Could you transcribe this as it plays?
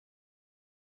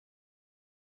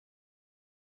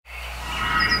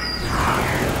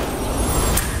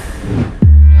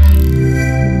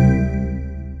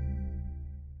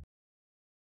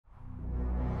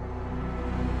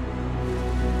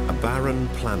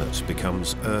planet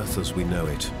becomes Earth as we know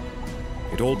it.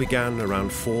 It all began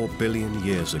around 4 billion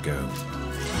years ago.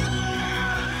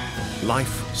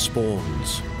 Life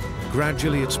spawns.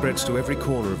 Gradually it spreads to every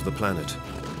corner of the planet.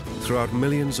 Throughout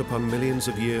millions upon millions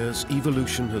of years,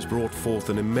 evolution has brought forth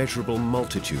an immeasurable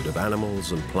multitude of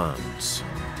animals and plants.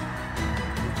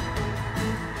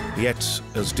 Yet,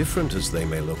 as different as they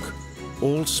may look,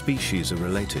 all species are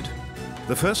related.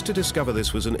 The first to discover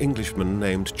this was an Englishman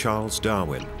named Charles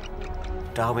Darwin.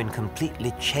 Darwin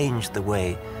completely changed the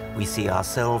way we see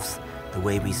ourselves, the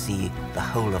way we see the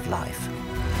whole of life.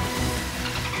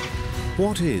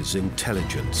 What is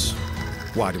intelligence?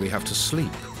 Why do we have to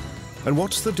sleep? And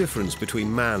what's the difference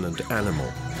between man and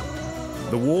animal?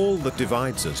 The wall that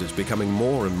divides us is becoming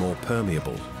more and more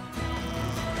permeable.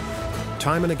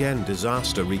 Time and again,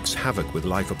 disaster wreaks havoc with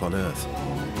life upon Earth.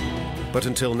 But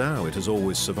until now, it has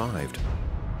always survived.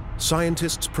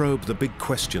 Scientists probe the big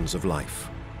questions of life.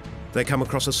 They come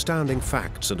across astounding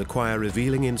facts and acquire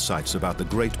revealing insights about the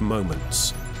great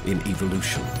moments in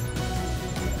evolution.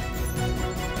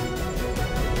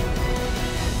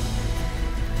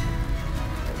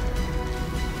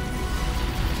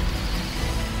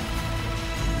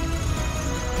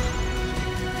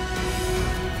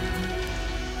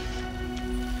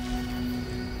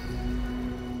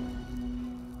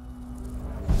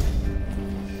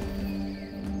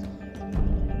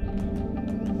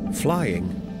 Flying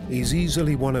is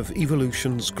easily one of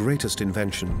evolution's greatest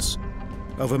inventions.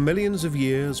 Over millions of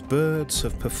years, birds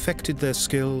have perfected their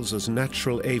skills as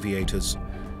natural aviators.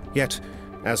 Yet,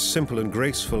 as simple and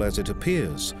graceful as it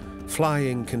appears,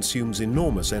 flying consumes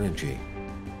enormous energy.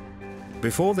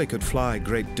 Before they could fly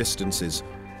great distances,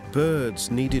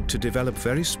 birds needed to develop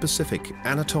very specific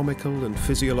anatomical and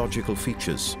physiological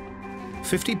features.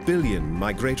 50 billion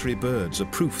migratory birds are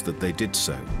proof that they did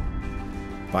so.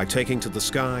 By taking to the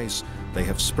skies, they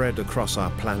have spread across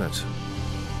our planet.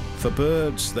 For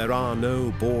birds, there are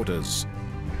no borders.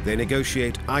 They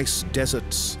negotiate ice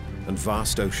deserts and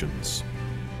vast oceans.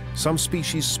 Some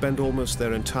species spend almost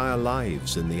their entire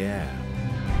lives in the air.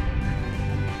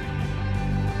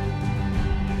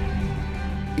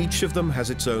 Each of them has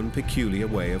its own peculiar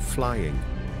way of flying.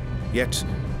 Yet,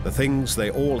 the things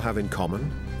they all have in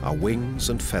common are wings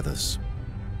and feathers.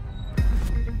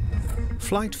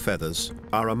 Flight feathers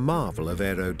are a marvel of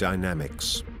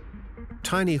aerodynamics.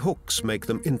 Tiny hooks make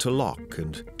them interlock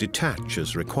and detach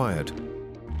as required.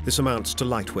 This amounts to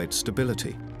lightweight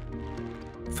stability.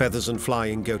 Feathers and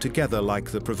flying go together like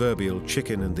the proverbial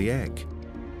chicken and the egg.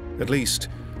 At least,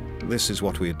 this is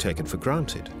what we had taken for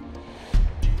granted.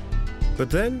 But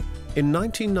then, in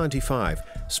 1995,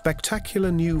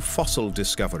 spectacular new fossil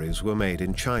discoveries were made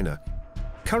in China.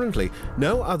 Currently,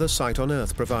 no other site on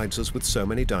Earth provides us with so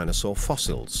many dinosaur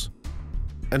fossils.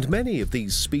 And many of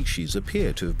these species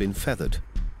appear to have been feathered.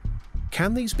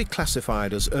 Can these be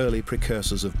classified as early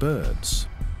precursors of birds?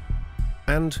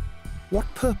 And what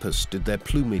purpose did their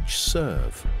plumage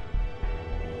serve?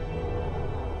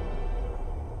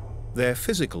 Their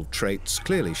physical traits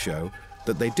clearly show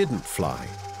that they didn't fly,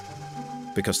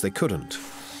 because they couldn't.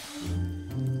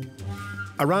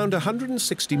 Around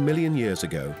 160 million years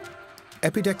ago,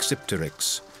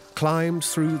 Epidexipteryx climbed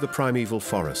through the primeval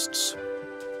forests.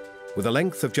 With a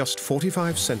length of just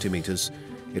 45 centimeters,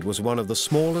 it was one of the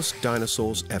smallest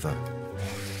dinosaurs ever.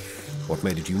 What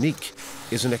made it unique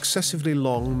is an excessively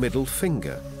long middle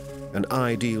finger, an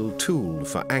ideal tool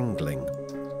for angling.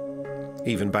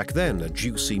 Even back then, a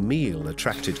juicy meal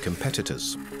attracted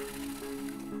competitors.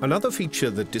 Another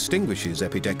feature that distinguishes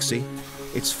Epidexy,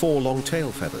 its 4 long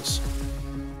tail feathers.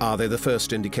 Are they the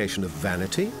first indication of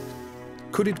vanity?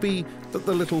 Could it be that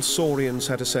the little saurians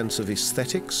had a sense of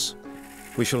aesthetics?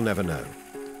 We shall never know.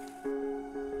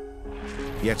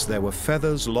 Yet there were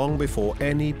feathers long before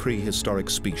any prehistoric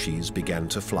species began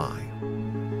to fly.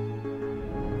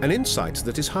 An insight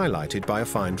that is highlighted by a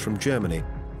find from Germany.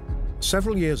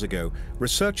 Several years ago,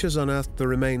 researchers unearthed the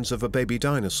remains of a baby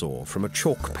dinosaur from a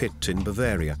chalk pit in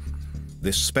Bavaria.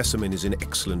 This specimen is in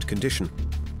excellent condition.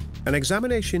 An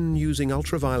examination using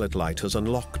ultraviolet light has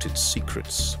unlocked its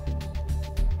secrets.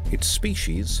 Its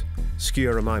species,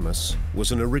 Sciuramimus,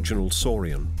 was an original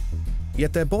saurian.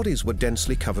 Yet their bodies were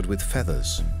densely covered with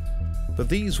feathers. But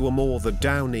these were more the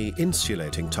downy,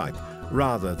 insulating type,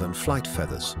 rather than flight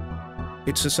feathers.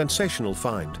 It's a sensational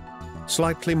find,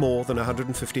 slightly more than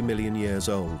 150 million years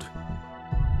old.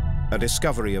 A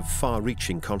discovery of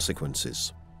far-reaching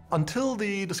consequences. Until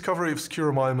the discovery of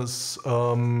Sciuramimus,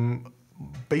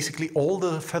 basically all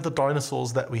the feathered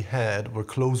dinosaurs that we had were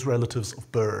close relatives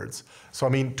of birds. So I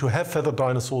mean, to have feathered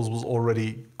dinosaurs was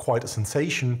already quite a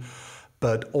sensation,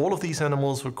 but all of these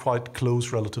animals were quite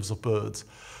close relatives of birds.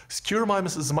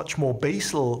 Scuromymus is a much more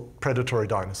basal predatory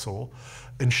dinosaur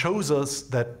and shows us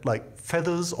that like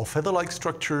feathers or feather-like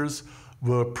structures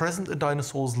were present in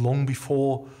dinosaurs long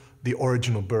before the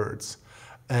origin of birds.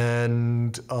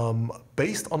 And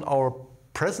based on our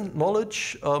present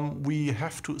knowledge, we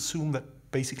have to assume that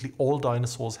basically all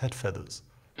dinosaurs had feathers.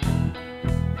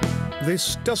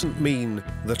 This doesn't mean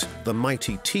that the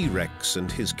mighty T-Rex and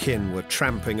his kin were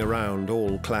tramping around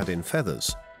all clad in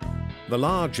feathers. The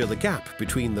larger the gap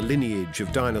between the lineage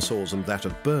of dinosaurs and that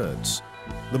of birds,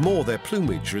 the more their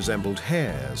plumage resembled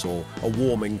hairs or a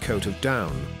warming coat of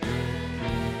down.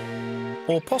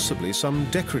 Or possibly some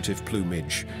decorative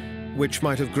plumage, which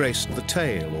might have graced the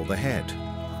tail or the head.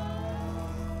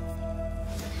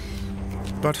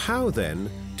 But how, then,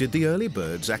 did the early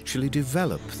birds actually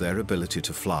develop their ability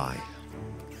to fly?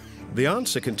 The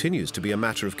answer continues to be a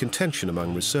matter of contention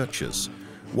among researchers.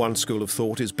 One school of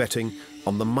thought is betting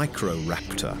on the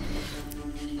Microraptor.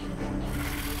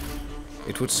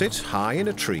 It would sit high in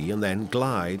a tree and then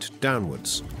glide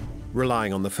downwards,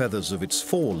 relying on the feathers of its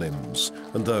forelimbs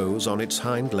and those on its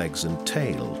hind legs and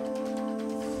tail.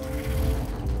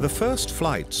 The first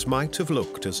flights might have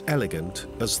looked as elegant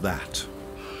as that.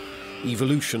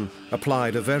 Evolution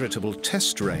applied a veritable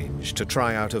test range to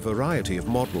try out a variety of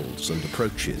models and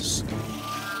approaches.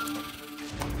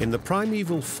 In the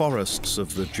primeval forests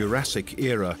of the Jurassic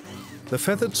era, the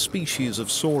feathered species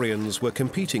of saurians were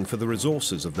competing for the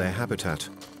resources of their habitat,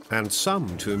 and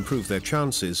some, to improve their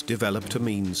chances, developed a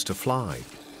means to fly.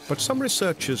 But some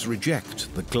researchers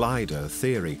reject the glider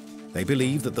theory. They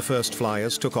believe that the first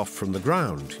flyers took off from the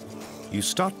ground. You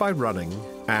start by running,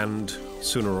 and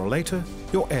sooner or later,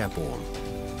 you're airborne.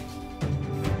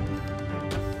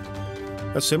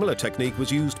 A similar technique was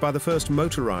used by the first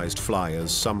motorized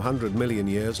flyers some 100 million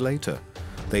years later.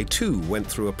 They too went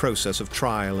through a process of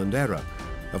trial and error,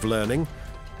 of learning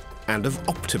and of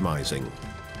optimizing.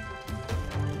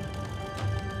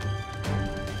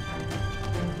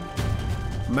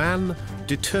 Man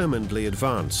determinedly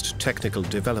advanced technical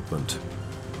development.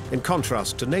 In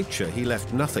contrast to nature, he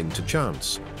left nothing to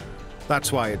chance.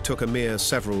 That's why it took a mere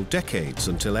several decades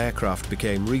until aircraft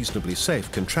became reasonably safe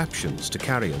contraptions to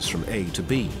carry us from A to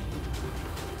B.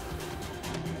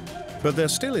 But there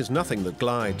still is nothing that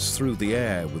glides through the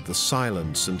air with the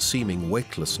silence and seeming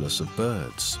weightlessness of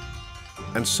birds.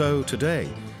 And so today,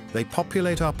 they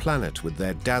populate our planet with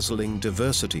their dazzling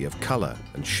diversity of color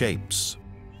and shapes.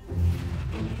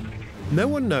 No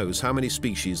one knows how many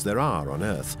species there are on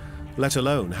Earth, let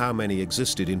alone how many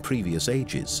existed in previous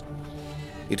ages.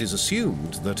 It is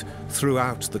assumed that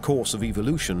throughout the course of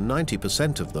evolution,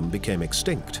 90% of them became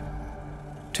extinct.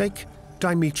 Take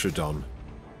Dimetrodon,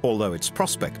 although its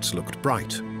prospects looked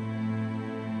bright.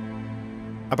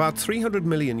 About 300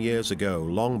 million years ago,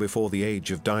 long before the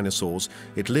age of dinosaurs,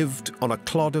 it lived on a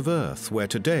clod of earth where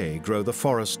today grow the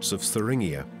forests of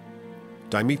Thuringia.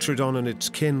 Dimetrodon and its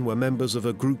kin were members of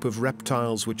a group of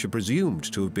reptiles which are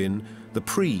presumed to have been the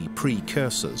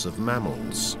precursors of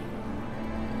mammals.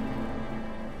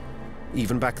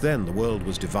 Even back then, the world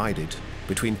was divided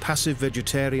between passive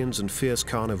vegetarians and fierce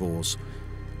carnivores.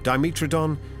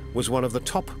 Dimetrodon was one of the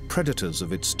top predators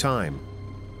of its time.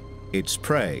 Its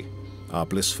prey are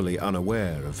blissfully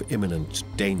unaware of imminent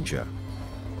danger.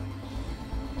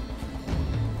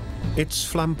 Its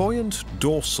flamboyant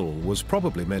dorsal was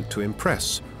probably meant to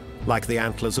impress, like the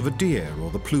antlers of a deer or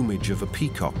the plumage of a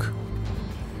peacock.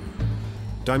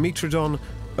 Dimetrodon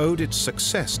owed its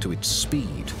success to its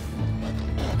speed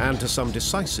and to some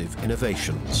decisive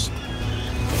innovations.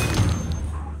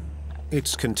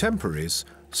 Its contemporaries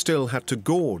still had to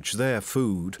gorge their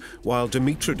food, while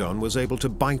Dimetrodon was able to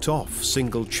bite off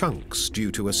single chunks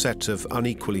due to a set of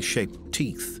unequally shaped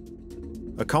teeth,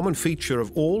 a common feature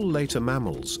of all later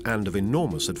mammals and of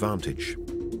enormous advantage.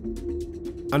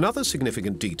 Another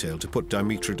significant detail to put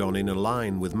Dimetrodon in a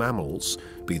line with mammals,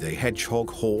 be they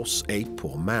hedgehog, horse, ape,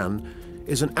 or man,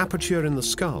 is an aperture in the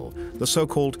skull, the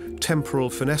so-called temporal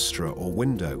fenestra or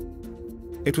window.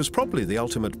 It was probably the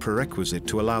ultimate prerequisite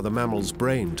to allow the mammal's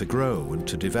brain to grow and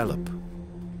to develop.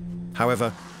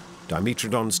 However,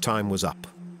 Dimetrodon's time was up.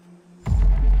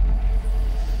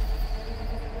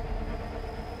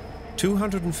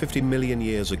 250 million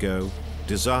years ago,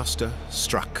 disaster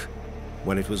struck.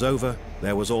 When it was over,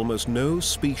 there was almost no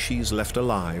species left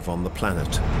alive on the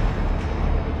planet.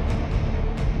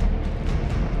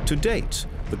 To date,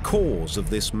 the cause of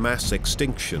this mass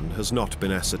extinction has not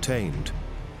been ascertained.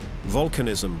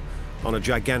 Volcanism, on a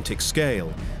gigantic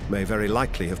scale, may very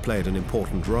likely have played an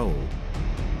important role.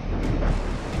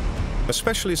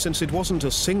 Especially since it wasn't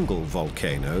a single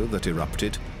volcano that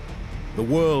erupted. The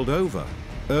world over,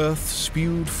 Earth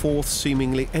spewed forth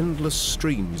seemingly endless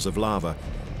streams of lava.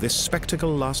 This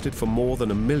spectacle lasted for more than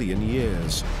 1 million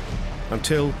years,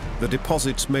 until the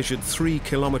deposits measured 3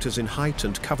 kilometers in height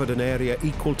and covered an area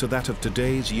equal to that of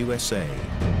today's USA.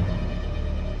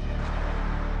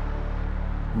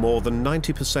 More than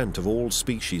 90% of all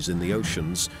species in the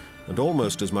oceans, and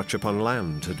almost as much upon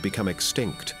land, had become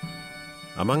extinct.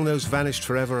 Among those vanished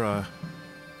forever are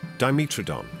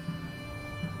Dimetrodon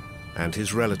and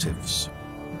his relatives.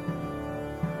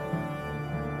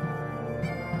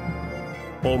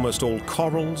 Almost all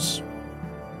corals,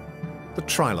 the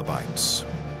trilobites,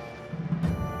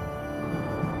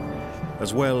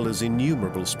 as well as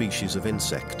innumerable species of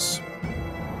insects.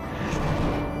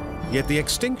 Yet the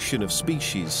extinction of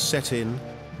species set in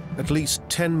at least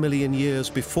 10 million years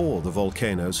before the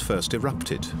volcanoes first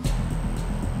erupted.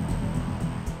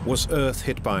 Was Earth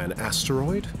hit by an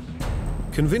asteroid?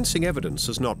 Convincing evidence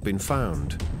has not been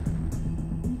found.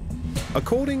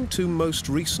 According to most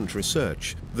recent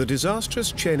research, the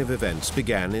disastrous chain of events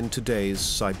began in today's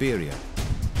Siberia.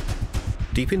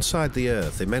 Deep inside the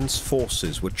Earth, immense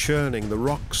forces were churning the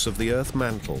rocks of the Earth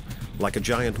mantle like a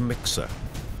giant mixer.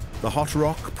 The hot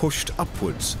rock pushed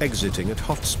upwards, exiting at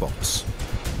hot spots.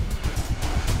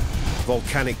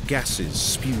 Volcanic gases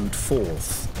spewed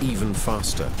forth even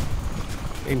faster.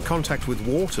 In contact with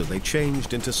water, they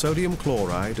changed into sodium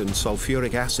chloride and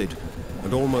sulfuric acid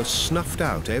and almost snuffed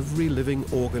out every living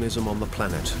organism on the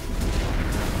planet.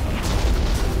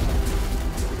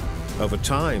 Over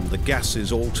time, the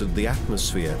gases altered the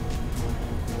atmosphere.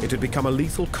 It had become a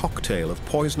lethal cocktail of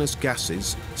poisonous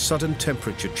gases, sudden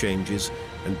temperature changes,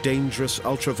 and dangerous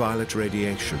ultraviolet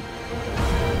radiation.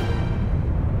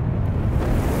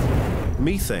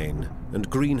 Methane and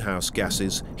greenhouse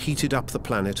gases heated up the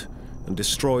planet and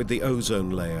destroyed the ozone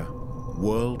layer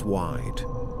worldwide.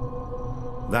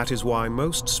 That is why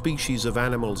most species of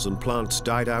animals and plants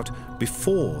died out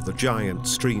before the giant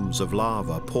streams of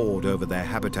lava poured over their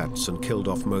habitats and killed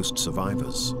off most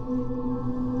survivors.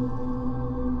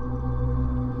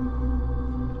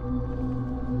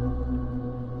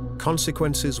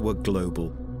 Consequences were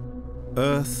global.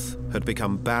 Earth had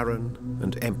become barren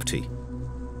and empty.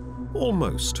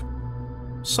 Almost.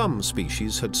 Some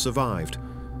species had survived.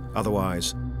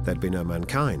 Otherwise, there'd be no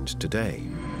mankind today.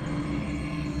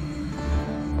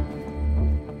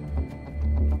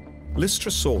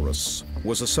 Lystrosaurus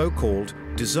was a so-called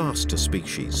disaster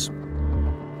species.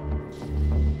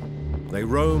 They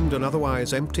roamed an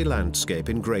otherwise empty landscape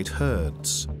in great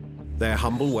herds. Their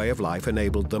humble way of life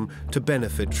enabled them to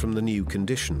benefit from the new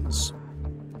conditions.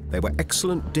 They were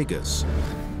excellent diggers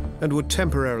and would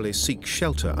temporarily seek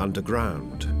shelter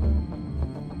underground.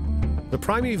 The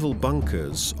primeval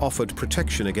bunkers offered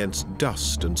protection against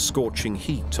dust and scorching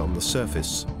heat on the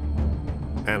surface.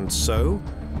 And so,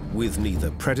 with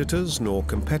neither predators nor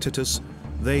competitors,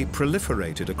 they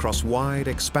proliferated across wide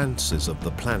expanses of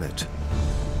the planet.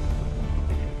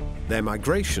 Their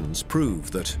migrations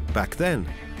prove that, back then,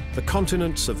 the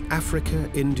continents of Africa,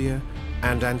 India,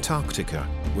 and Antarctica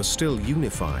were still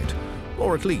unified,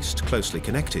 or at least closely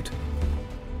connected.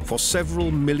 For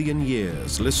several million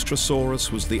years,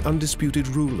 Lystrosaurus was the undisputed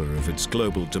ruler of its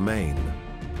global domain.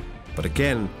 But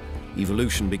again,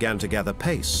 evolution began to gather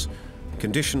pace.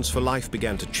 Conditions for life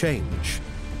began to change,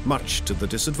 much to the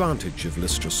disadvantage of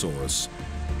Lystrosaurus.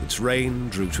 Its reign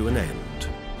drew to an end.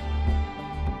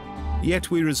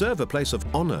 Yet we reserve a place of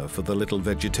honor for the little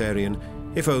vegetarian,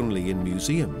 if only in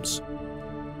museums.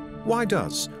 Why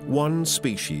does one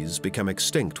species become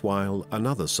extinct while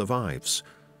another survives?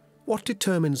 What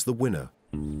determines the winner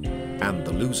and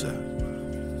the loser?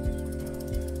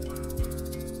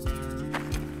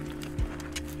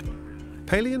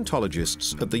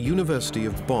 Paleontologists at the University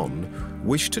of Bonn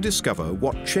wish to discover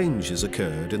what changes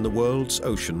occurred in the world's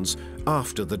oceans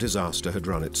after the disaster had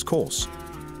run its course.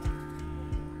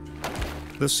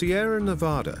 The Sierra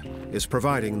Nevada is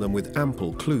providing them with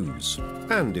ample clues,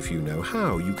 and if you know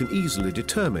how, you can easily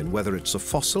determine whether it's a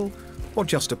fossil or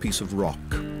just a piece of rock.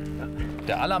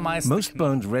 Most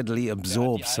bones readily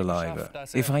absorb saliva.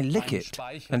 If I lick it,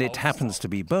 and it happens to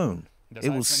be bone, it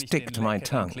will stick to my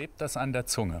tongue.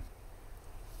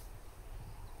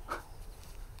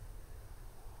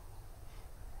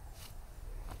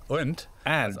 And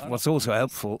what's also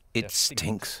helpful, it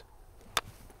stinks.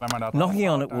 Knocking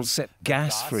on it will set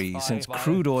gas free, since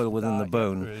crude oil within the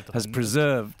bone has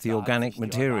preserved the organic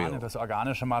material,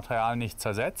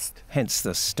 hence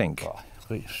the stink.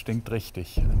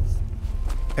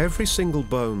 Every single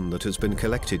bone that has been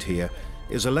collected here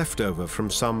is a leftover from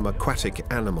some aquatic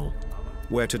animal.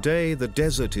 Where today the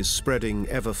desert is spreading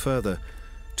ever further,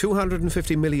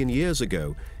 250 million years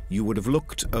ago, you would have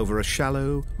looked over a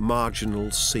shallow,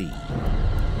 marginal sea.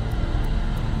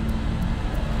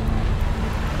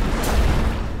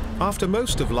 After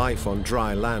most of life on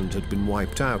dry land had been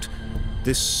wiped out,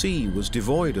 this sea was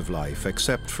devoid of life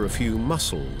except for a few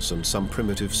mussels and some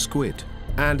primitive squid,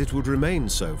 and it would remain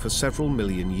so for several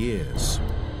million years.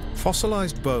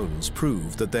 Fossilized bones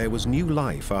prove that there was new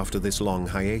life after this long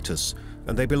hiatus,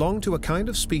 and they belong to a kind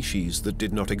of species that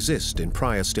did not exist in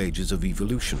prior stages of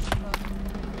evolution.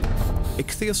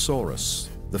 Ichthyosaurus,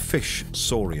 the fish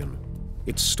saurian.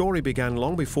 Its story began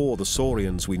long before the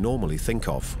saurians we normally think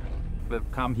of.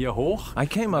 I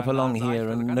came up along here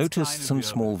and noticed some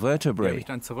small vertebrae.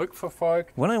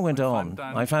 When I went on,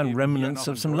 I found remnants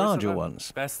of some larger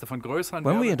ones.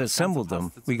 When we had assembled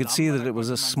them, we could see that it was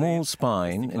a small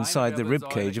spine inside the rib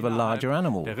cage of a larger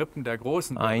animal.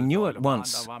 I knew at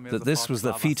once that this was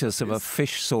the fetus of a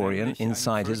fish saurian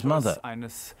inside his mother.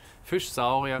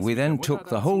 We then took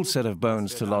the whole set of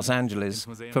bones to Los Angeles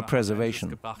for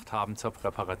preservation.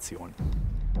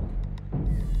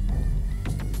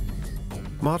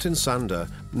 Martin Sander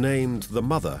named the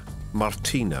mother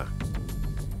Martina.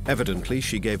 Evidently,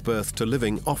 she gave birth to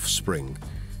living offspring,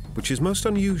 which is most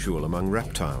unusual among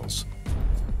reptiles.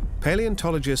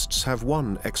 Paleontologists have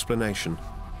one explanation.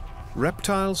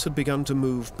 Reptiles had begun to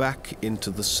move back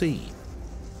into the sea,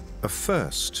 a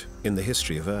first in the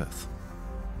history of Earth.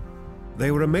 They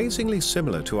were amazingly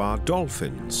similar to our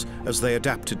dolphins as they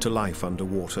adapted to life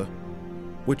underwater,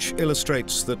 which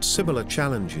illustrates that similar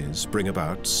challenges bring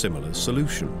about similar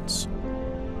solutions.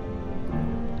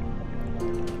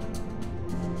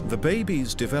 The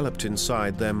babies developed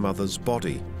inside their mother's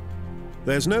body.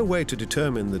 There's no way to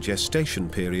determine the gestation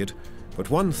period, but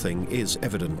one thing is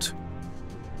evident.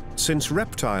 Since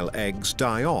reptile eggs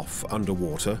die off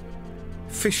underwater,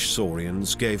 fish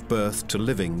saurians gave birth to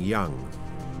living young.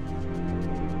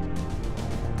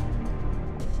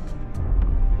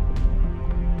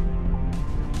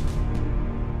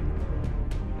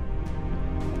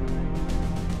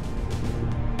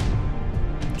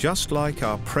 Just like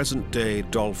our present-day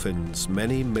dolphins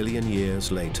many million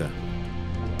years later.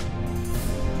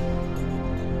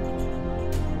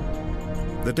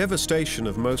 The devastation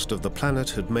of most of the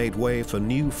planet had made way for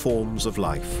new forms of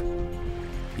life.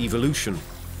 Evolution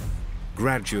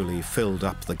gradually filled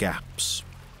up the gaps.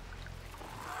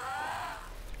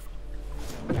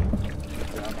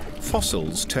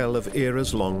 Fossils tell of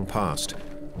eras long past.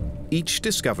 Each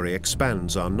discovery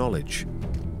expands our knowledge.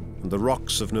 The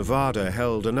rocks of Nevada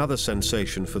held another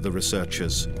sensation for the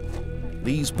researchers.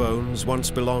 These bones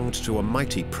once belonged to a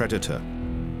mighty predator,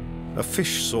 a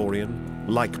fish saurian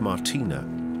like Martina.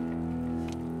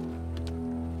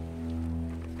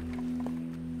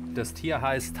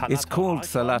 It's called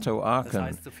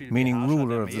Thalato-Archon, meaning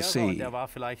ruler of the sea.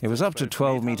 It was up to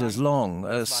 12 meters long,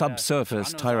 a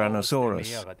subsurface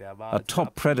Tyrannosaurus, a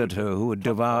top predator who would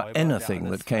devour anything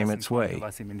that came its way.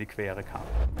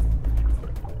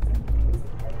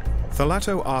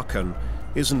 Thalato-Archon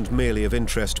isn't merely of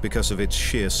interest because of its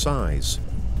sheer size.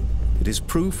 It is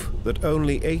proof that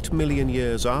only 8 million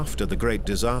years after the Great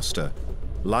Disaster,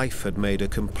 life had made a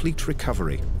complete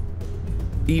recovery.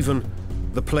 Even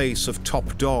the place of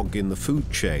top dog in the food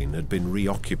chain had been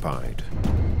reoccupied.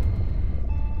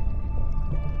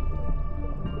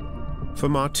 For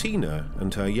Martina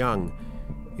and her young,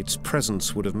 its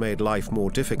presence would have made life more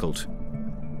difficult.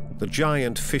 The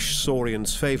giant fish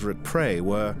saurian's favorite prey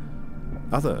were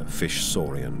other fish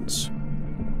saurians.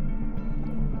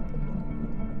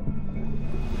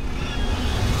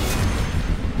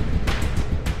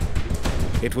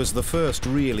 It was the first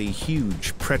really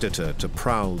huge predator to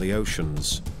prowl the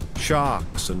oceans.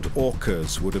 Sharks and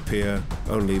orcas would appear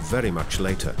only very much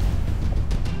later.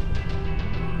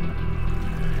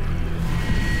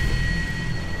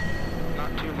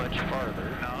 Not too much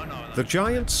farther. The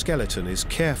giant skeleton is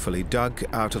carefully dug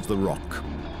out of the rock.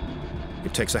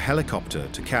 It takes a helicopter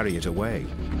to carry it away.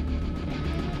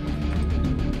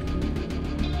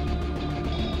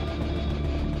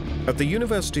 At the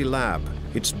university lab,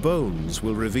 its bones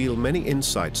will reveal many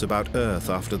insights about Earth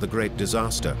after the Great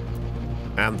Disaster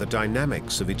and the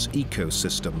dynamics of its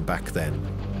ecosystem back then.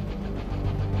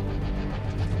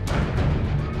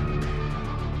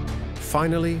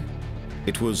 Finally,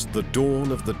 it was the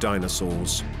dawn of the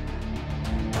dinosaurs.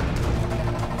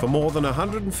 For more than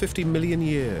 150 million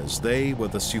years, they were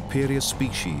the superior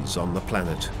species on the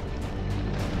planet.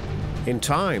 In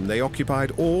time, they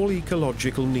occupied all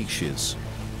ecological niches.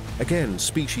 Again,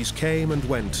 species came and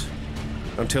went,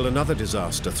 until another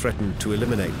disaster threatened to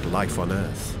eliminate life on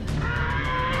Earth.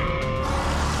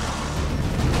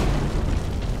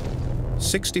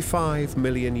 65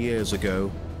 million years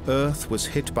ago, Earth was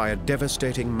hit by a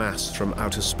devastating mass from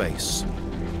outer space.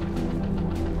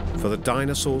 For the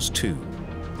dinosaurs too,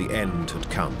 the end had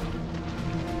come.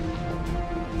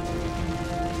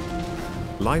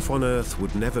 Life on Earth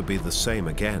would never be the same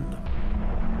again.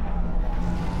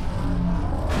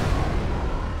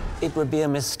 It would be a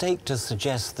mistake to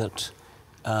suggest that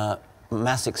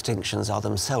mass extinctions are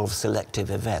themselves selective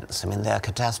events. I mean, they are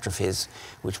catastrophes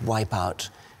which wipe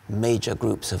out major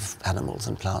groups of animals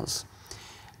and plants,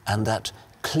 and that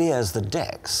clears the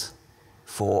decks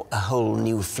for a whole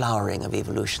new flowering of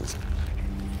evolution.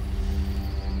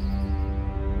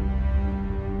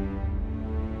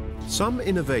 Some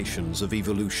innovations of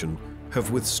evolution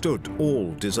have withstood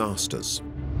all disasters.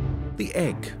 The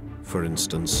egg, for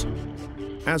instance.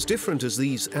 As different as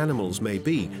these animals may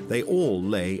be, they all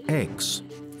lay eggs.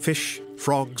 Fish,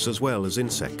 frogs, as well as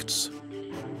insects.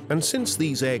 And since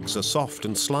these eggs are soft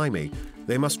and slimy,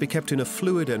 they must be kept in a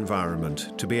fluid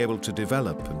environment to be able to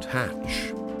develop and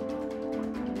hatch.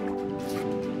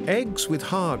 Eggs with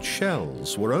hard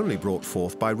shells were only brought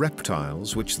forth by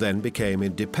reptiles, which then became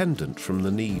independent from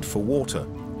the need for water.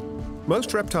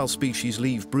 Most reptile species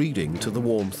leave breeding to the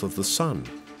warmth of the sun.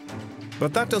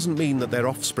 But that doesn't mean that their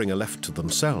offspring are left to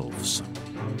themselves.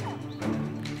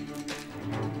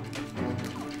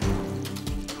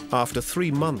 After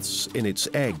 3 months in its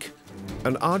egg,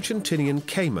 an Argentinian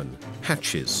caiman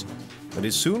hatches and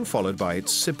is soon followed by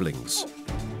its siblings.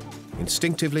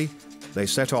 Instinctively, they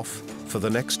set off for the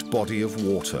next body of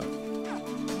water,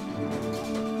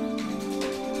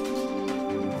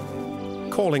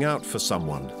 calling out for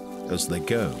someone as they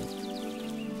go.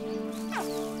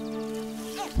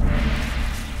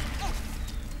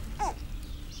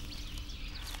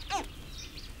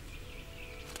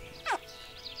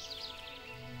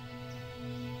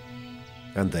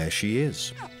 And there she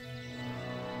is.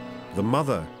 The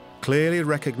mother clearly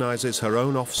recognizes her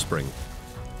own offspring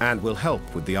and will help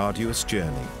with the arduous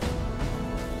journey.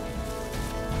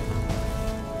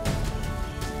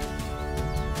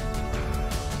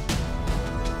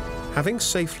 Having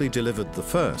safely delivered the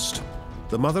first,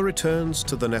 the mother returns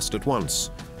to the nest at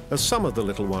once, as some of the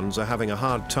little ones are having a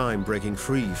hard time breaking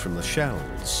free from the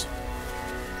shells.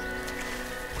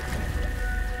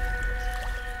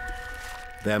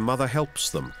 Their mother helps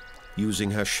them,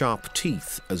 using her sharp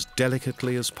teeth as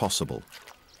delicately as possible.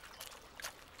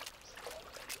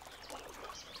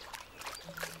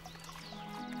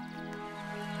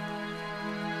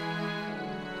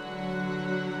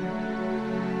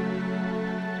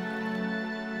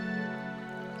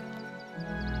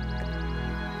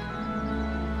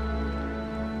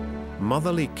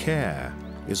 Motherly care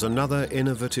is another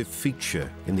innovative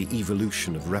feature in the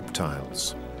evolution of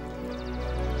reptiles.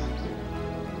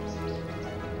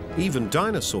 Even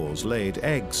dinosaurs laid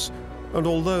eggs, and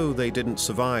although they didn't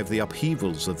survive the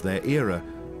upheavals of their era,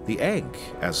 the egg,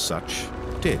 as such,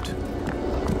 did.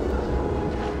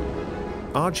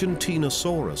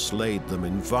 Argentinosaurus laid them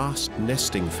in vast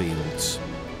nesting fields.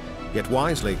 Yet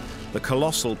wisely, the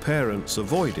colossal parents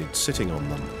avoided sitting on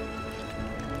them.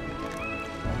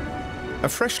 A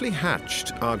freshly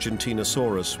hatched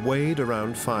Argentinosaurus weighed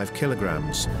around 5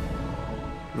 kilograms.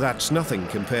 That's nothing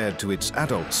compared to its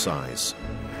adult size.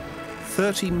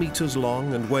 30 meters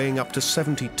long and weighing up to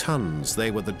 70 tons,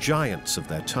 they were the giants of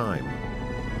their time.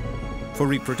 For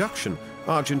reproduction,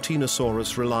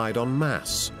 Argentinosaurus relied on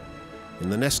mass. In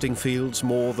the nesting fields,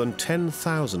 more than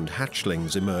 10,000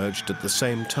 hatchlings emerged at the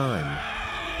same time.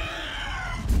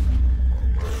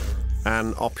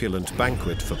 An opulent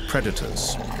banquet for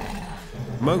predators.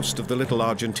 Most of the little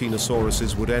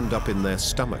Argentinosauruses would end up in their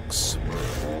stomachs.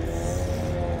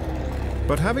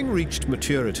 But having reached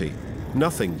maturity,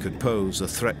 nothing could pose a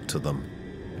threat to them,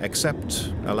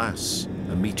 except, alas,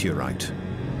 a meteorite.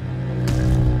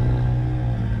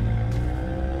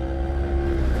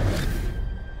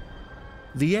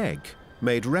 The egg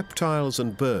made reptiles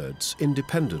and birds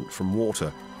independent from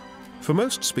water. For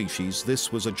most species,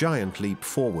 this was a giant leap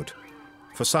forward.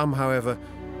 For some, however,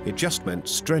 it just meant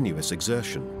strenuous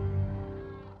exertion.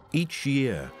 Each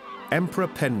year, emperor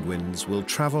penguins will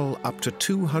travel up to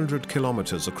 200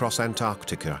 kilometers across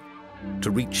Antarctica to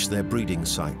reach their breeding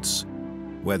sites,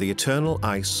 where the eternal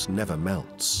ice never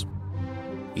melts.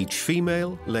 Each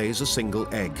female lays a single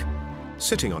egg.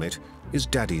 Sitting on it is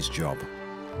daddy's job.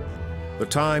 The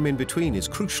time in between is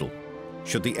crucial.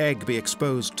 Should the egg be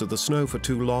exposed to the snow for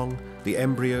too long, the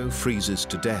embryo freezes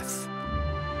to death.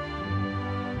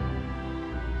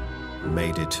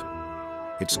 Made it.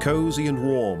 It's cozy and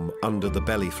warm under the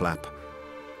belly flap.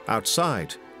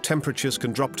 Outside, temperatures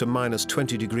can drop to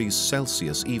 -20 degrees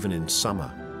Celsius even in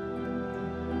summer.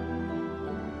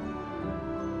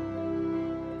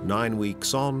 9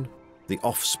 weeks on, the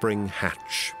offspring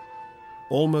hatch,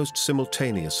 almost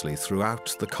simultaneously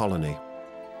throughout the colony.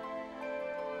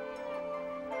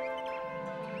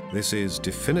 This is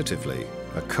definitively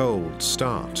a cold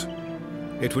start.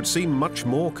 It would seem much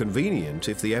more convenient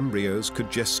if the embryos could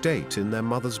gestate in their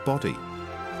mother's body.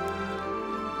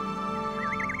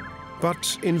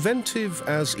 But inventive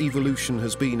as evolution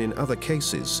has been in other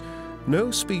cases,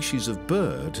 no species of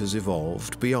bird has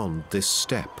evolved beyond this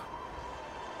step.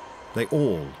 They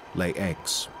all lay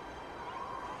eggs.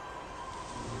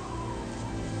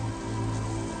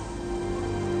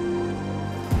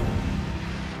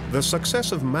 The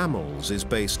success of mammals is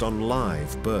based on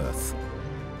live birth.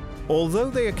 Although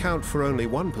they account for only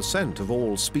 1% of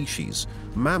all species,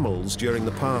 mammals during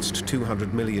the past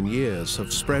 200 million years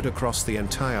have spread across the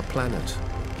entire planet,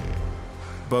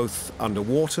 both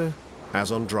underwater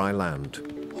as on dry land.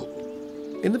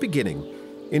 In the beginning,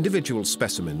 individual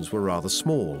specimens were rather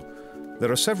small.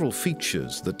 There are several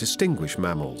features that distinguish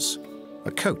mammals: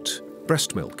 a coat,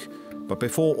 breast milk, but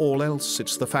before all else,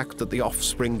 it's the fact that the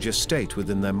offspring gestate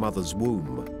within their mother's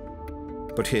womb.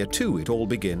 But here too, it all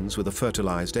begins with a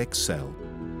fertilized egg cell.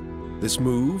 This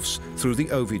moves through the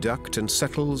oviduct and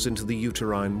settles into the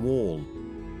uterine wall.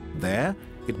 There,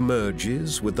 it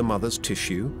merges with the mother's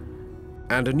tissue,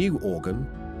 and a new organ,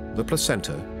 the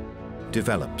placenta,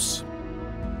 develops.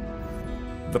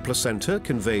 The placenta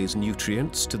conveys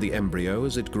nutrients to the embryo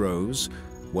as it grows,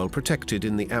 well protected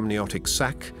in the amniotic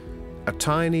sac, a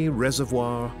tiny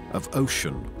reservoir of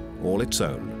ocean all its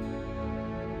own.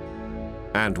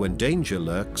 And when danger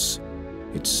lurks,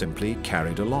 it's simply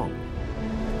carried along.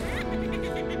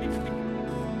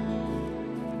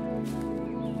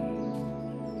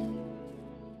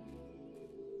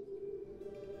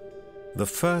 The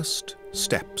first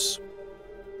steps.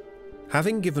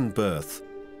 Having given birth,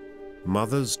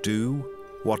 mothers do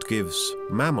what gives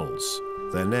mammals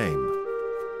their name.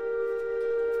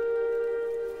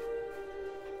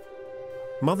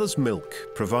 Mother's milk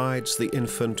provides the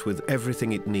infant with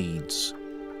everything it needs.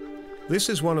 This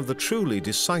is one of the truly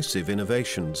decisive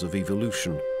innovations of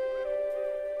evolution.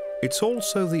 It's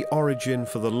also the origin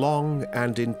for the long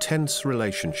and intense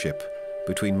relationship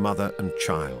between mother and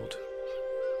child.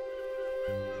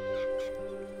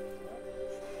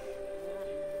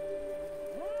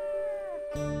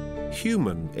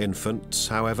 Human infants,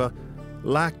 however,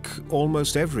 lack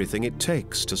almost everything it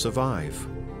takes to survive.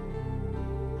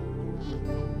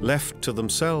 Left to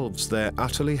themselves, they're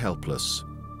utterly helpless,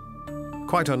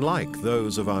 quite unlike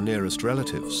those of our nearest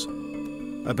relatives.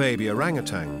 A baby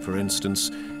orangutan, for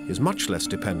instance, is much less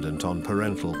dependent on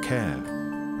parental care.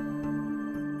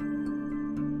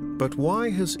 But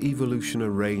why has evolution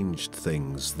arranged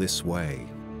things this way?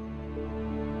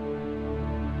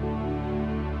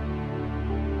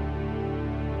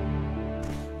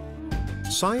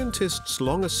 Scientists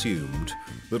long assumed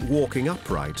that walking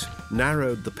upright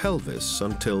narrowed the pelvis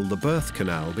until the birth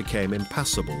canal became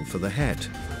impassable for the head.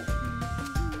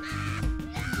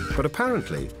 But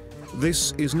apparently,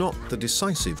 this is not the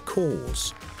decisive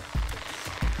cause.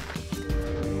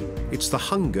 It's the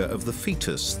hunger of the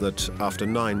fetus that, after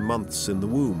 9 months in the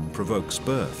womb, provokes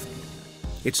birth.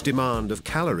 Its demand of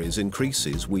calories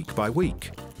increases week by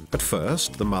week. At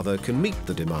first, the mother can meet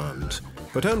the demand,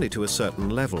 but only to a certain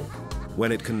level.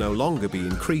 When it can no longer be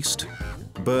increased,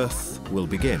 birth will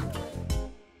begin.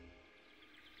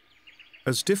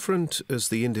 As different as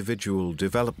the individual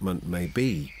development may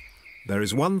be, there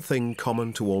is one thing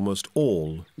common to almost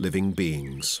all living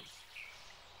beings.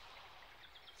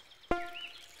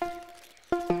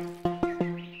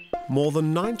 More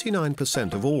than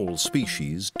 99% of all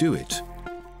species do it.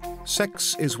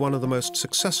 Sex is one of the most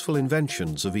successful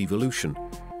inventions of evolution,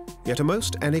 yet a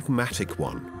most enigmatic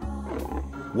one.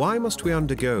 Why must we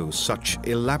undergo such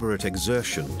elaborate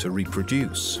exertion to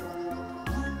reproduce?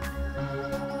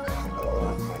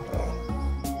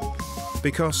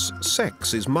 Because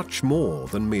sex is much more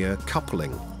than mere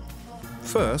coupling.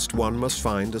 First, one must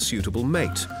find a suitable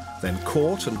mate, then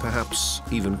court and perhaps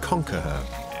even conquer her.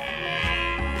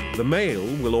 The male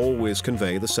will always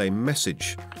convey the same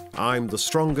message. I'm the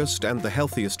strongest and the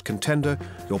healthiest contender,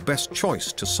 your best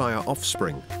choice to sire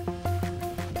offspring.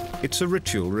 It's a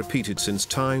ritual repeated since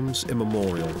times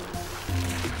immemorial.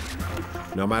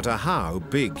 No matter how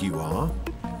big you are,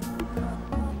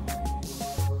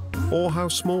 or how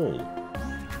small.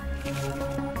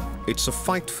 It's a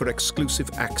fight for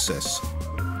exclusive access,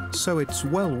 so it's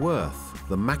well worth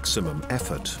the maximum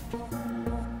effort.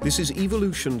 This is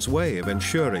evolution's way of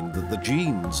ensuring that the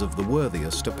genes of the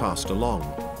worthiest are passed along.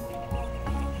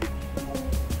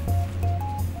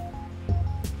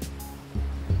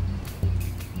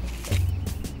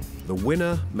 The the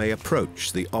winner may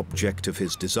approach the object of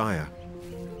his desire,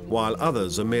 while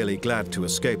others are merely glad to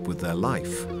escape with their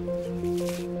life.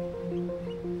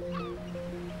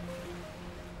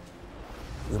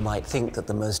 You might think that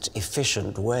the most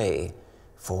efficient way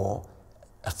for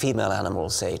a female animal,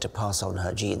 say, to pass on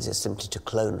her genes is simply to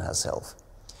clone herself,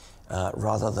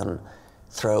 rather than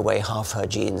throw away half her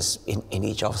genes in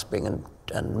each offspring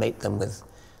and mate them with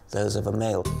those of a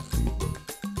male.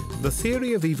 The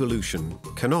theory of evolution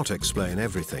cannot explain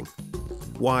everything.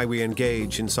 Why we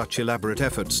engage in such elaborate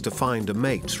efforts to find a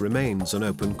mate remains an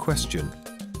open question.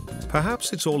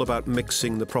 Perhaps it's all about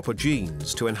mixing the proper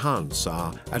genes to enhance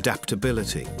our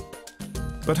adaptability.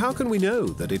 But how can we know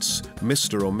that it's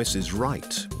Mr. or Mrs.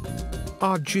 Right?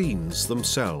 Our genes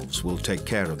themselves will take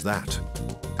care of that.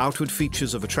 Outward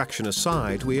features of attraction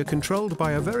aside, we are controlled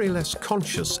by a very less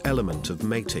conscious element of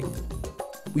mating.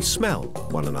 We smell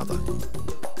one another.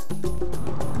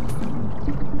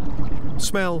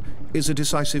 Smell is a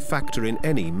decisive factor in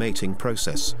any mating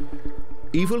process.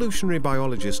 Evolutionary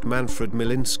biologist Manfred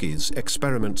Milinski's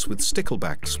experiments with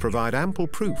sticklebacks provide ample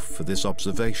proof for this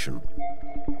observation.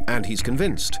 And he's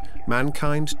convinced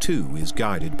mankind too is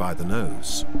guided by the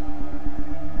nose.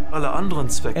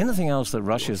 Anything else that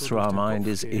rushes through our mind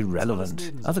is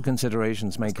irrelevant. Other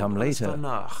considerations may come later.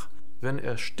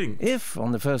 If,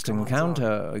 on the first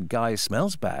encounter, a guy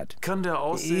smells bad,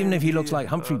 even if he looks like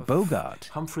Humphrey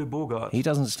Bogart, he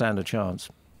doesn't stand a chance.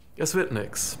 Es wird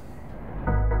nix.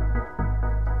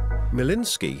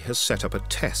 Milinski has set up a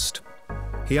test.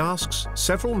 He asks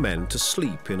several men to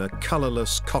sleep in a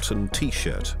colourless cotton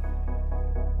T-shirt.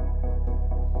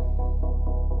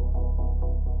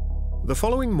 The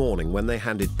following morning, when they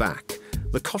hand it back,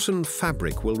 the cotton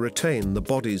fabric will retain the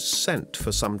body's scent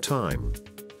for some time.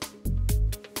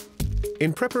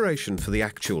 In preparation for the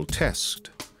actual test,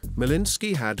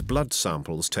 Milinski had blood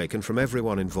samples taken from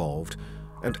everyone involved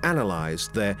and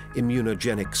analysed their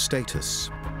immunogenic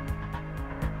status.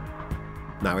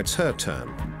 Now it's her turn.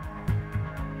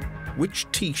 Which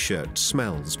T-shirt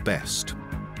smells best?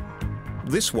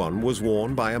 This one was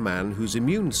worn by a man whose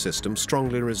immune system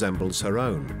strongly resembles her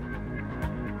own.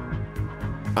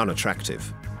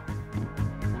 Unattractive.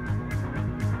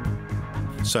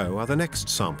 So are the next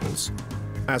samples.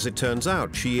 As it turns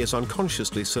out, she is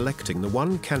unconsciously selecting the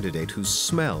one candidate whose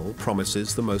smell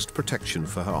promises the most protection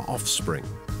for her offspring.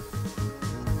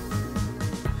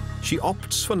 She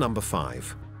opts for number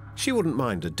 5. She wouldn't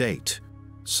mind a date.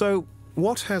 So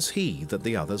what has he that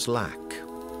the others lack?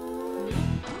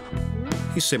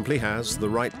 He simply has the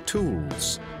right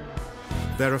tools.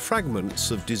 There are fragments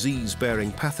of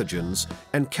disease-bearing pathogens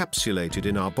encapsulated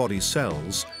in our body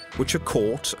cells, which are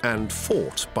caught and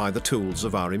fought by the tools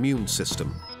of our immune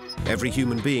system. Every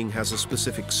human being has a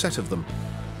specific set of them.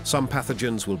 Some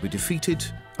pathogens will be defeated,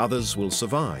 others will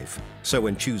survive. So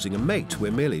when choosing a mate,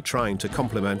 we're merely trying to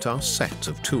complement our set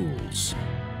of tools.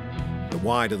 The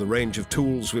wider the range of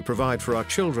tools we provide for our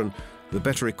children, the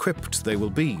better equipped they will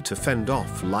be to fend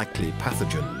off likely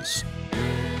pathogens.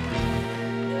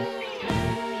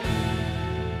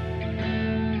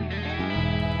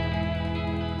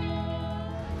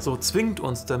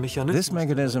 This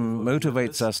mechanism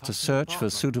motivates us to search for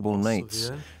suitable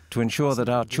mates, to ensure that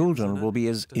our children will be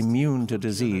as immune to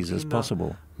disease as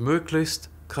possible.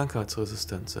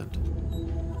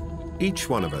 Each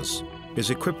one of us is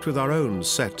equipped with our own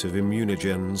set of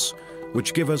immunogens,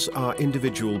 which give us our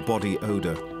individual body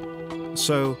odor.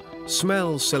 So,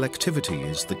 smell selectivity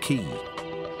is the key.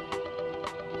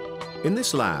 In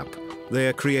this lab, they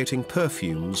are creating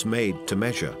perfumes made to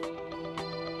measure.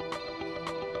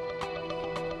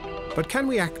 But can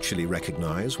we actually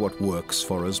recognize what works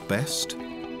for us best?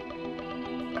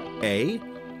 A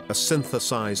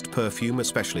synthesized perfume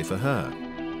especially for her.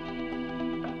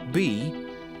 B,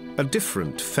 a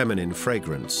different feminine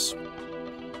fragrance.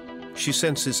 She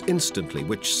senses instantly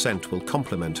which scent will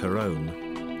complement her own.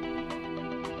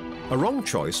 A wrong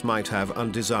choice might have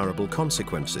undesirable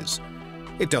consequences.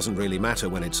 It doesn't really matter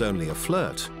when it's only a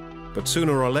flirt, but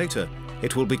sooner or later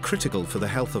it will be critical for the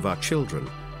health of our children,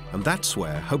 and that's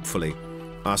where, hopefully,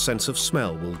 our sense of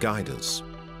smell will guide us.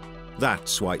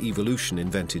 That's why evolution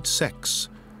invented sex,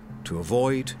 to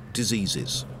avoid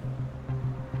diseases.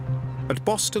 At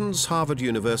Boston's Harvard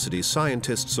University,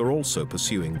 scientists are also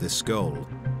pursuing this goal.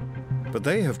 But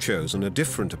they have chosen a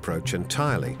different approach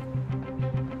entirely.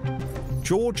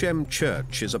 George M.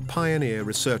 Church is a pioneer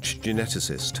research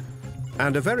geneticist,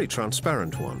 and a very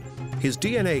transparent one. His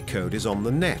DNA code is on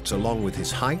the net, along with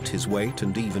his height, his weight,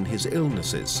 and even his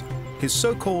illnesses. His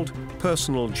so-called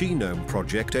Personal Genome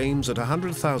Project aims at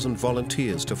 100,000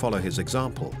 volunteers to follow his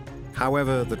example.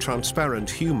 However, the transparent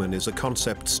human is a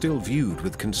concept still viewed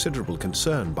with considerable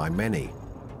concern by many.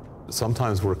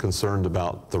 Sometimes we're concerned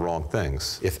about the wrong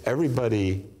things. If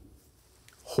everybody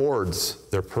hoards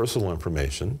their personal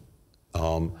information,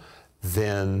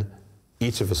 then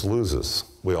each of us loses.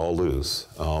 We all lose.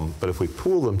 But if we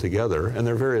pool them together, and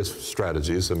there are various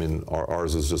strategies, I mean,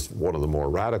 ours is just one of the more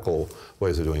radical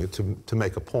ways of doing it, to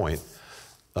make a point.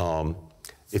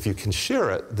 If you can share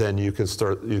it, then you can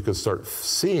start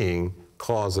seeing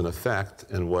cause and effect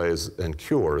in ways and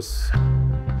cures.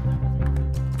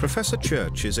 Professor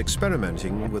Church is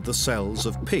experimenting with the cells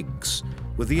of pigs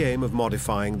with the aim of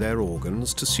modifying their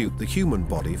organs to suit the human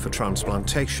body for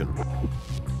transplantation.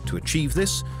 To achieve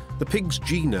this, the pig's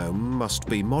genome must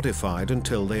be modified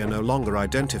until they are no longer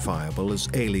identifiable as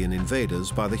alien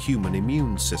invaders by the human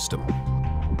immune system.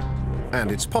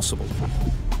 And it's possible,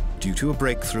 due to a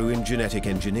breakthrough in genetic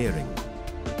engineering.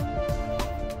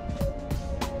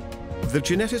 The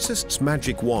geneticist's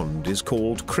magic wand is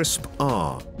called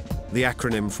CRISPR, the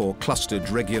acronym for Clustered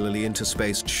Regularly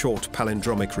Interspaced Short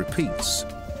Palindromic Repeats.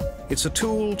 It's a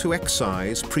tool to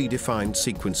excise predefined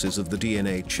sequences of the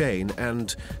DNA chain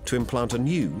and to implant a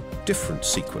new, different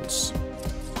sequence.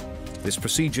 This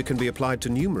procedure can be applied to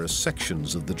numerous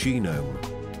sections of the genome.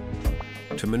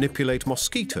 To manipulate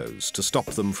mosquitoes to stop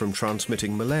them from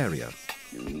transmitting malaria,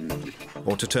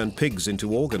 or to turn pigs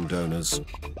into organ donors.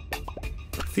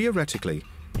 Theoretically,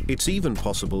 it's even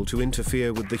possible to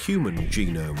interfere with the human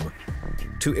genome,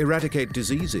 to eradicate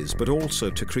diseases, but also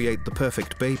to create the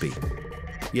perfect baby.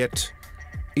 Yet,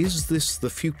 is this the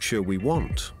future we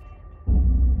want?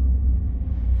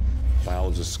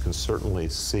 Biologists can certainly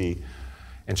see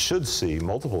and should see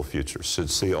multiple futures, should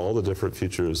see all the different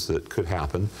futures that could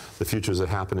happen, the futures that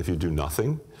happen if you do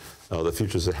nothing, the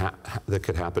futures that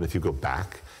could happen if you go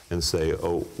back and say,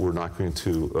 oh, we're not going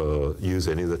to use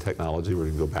any of the technology, we're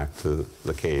going to go back to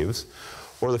the caves,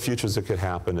 or the futures that could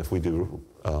happen if we do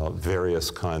various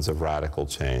kinds of radical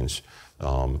change,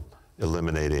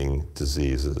 eliminating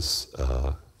diseases,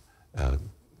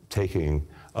 taking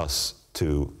us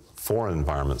to foreign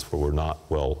environments where we're not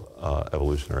well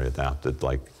evolutionary adapted,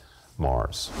 like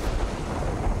Mars.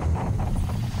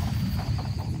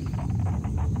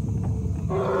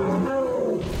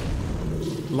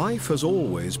 Life has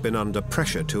always been under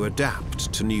pressure to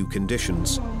adapt to new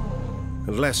conditions.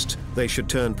 And lest they should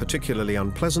turn particularly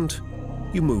unpleasant,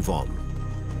 you move on.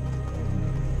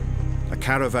 A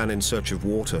caravan in search of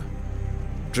water,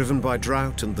 driven by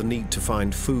drought and the need to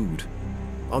find food.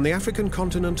 On the African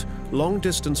continent,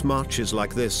 long-distance marches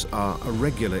like this are a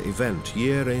regular event,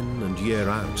 year in and year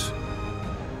out.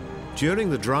 During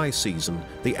the dry season,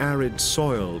 the arid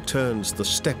soil turns the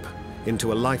steppe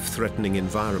into a life-threatening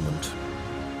environment.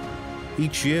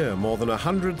 Each year, more than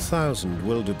 100,000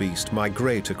 wildebeest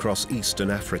migrate across eastern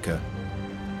Africa.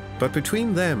 But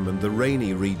between them and the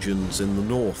rainy regions in the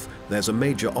north, there's a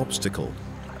major obstacle,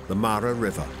 the Mara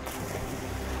River.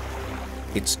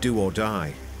 It's do or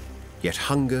die, yet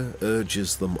hunger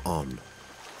urges them on.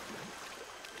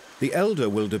 The elder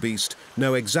wildebeest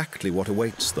know exactly what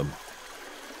awaits them.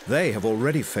 They have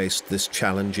already faced this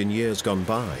challenge in years gone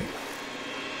by.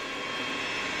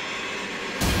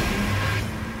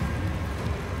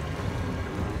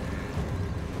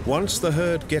 Once the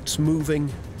herd gets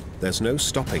moving, there's no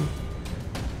stopping.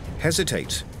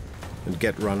 Hesitate and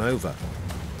get run over.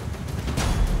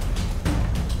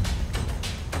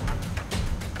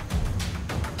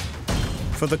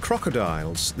 For the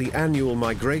crocodiles, the annual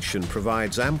migration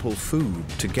provides ample food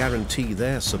to guarantee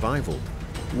their survival.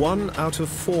 1 out of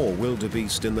 4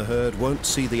 wildebeest in the herd won't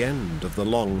see the end of the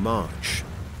long march.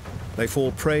 They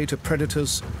fall prey to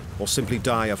predators or simply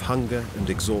die of hunger and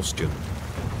exhaustion.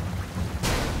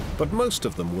 But most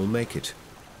of them will make it.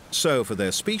 So for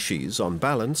their species, on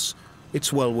balance,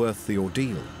 it's well worth the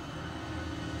ordeal.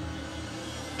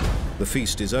 The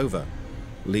feast is over.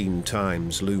 Lean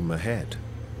times loom ahead.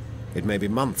 It may be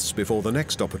months before the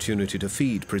next opportunity to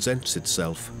feed presents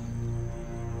itself.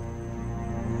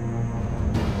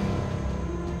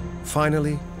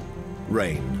 Finally,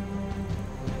 rain.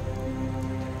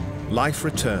 Life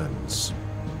returns.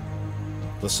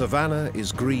 The savannah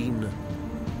is green.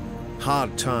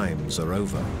 Hard times are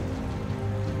over.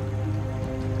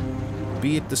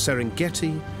 Be it the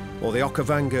Serengeti or the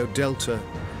Okavango Delta,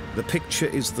 the picture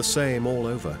is the same all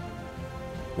over.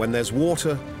 When there's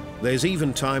water, there's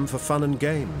even time for fun and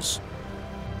games.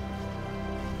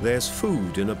 There's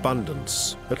food in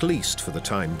abundance, at least for the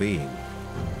time being.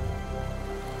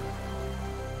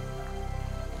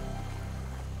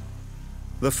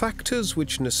 The factors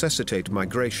which necessitate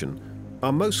migration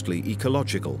are mostly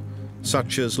ecological,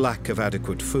 such as lack of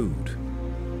adequate food.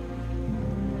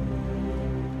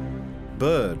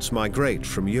 Birds migrate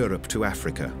from Europe to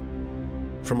Africa,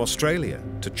 from Australia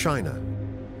to China.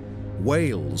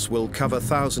 Whales will cover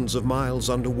thousands of miles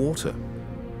underwater.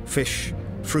 Fish,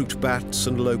 fruit bats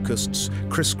and locusts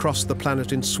crisscross the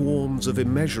planet in swarms of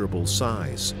immeasurable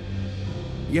size.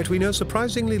 Yet we know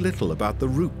surprisingly little about the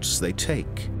routes they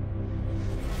take.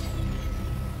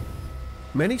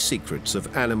 Many secrets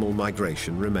of animal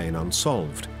migration remain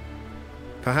unsolved.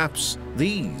 Perhaps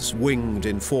these winged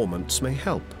informants may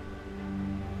help.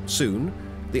 Soon,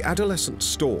 the adolescent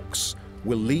storks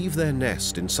will leave their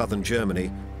nest in southern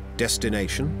Germany,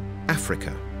 destination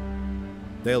Africa.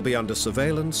 They'll be under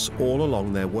surveillance all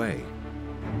along their way.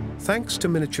 Thanks to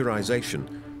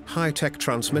miniaturization, high-tech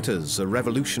transmitters are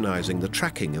revolutionizing the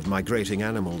tracking of migrating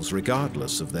animals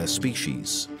regardless of their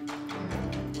species.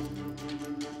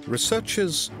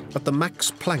 Researchers at the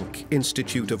Max Planck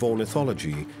Institute of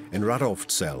Ornithology in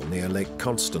Radolfzell near Lake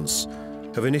Constance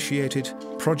have initiated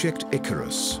Project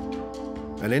Icarus,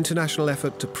 an international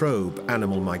effort to probe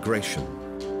animal migration.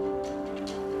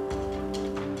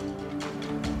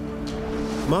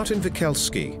 Martin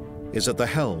Wikelski is at the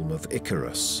helm of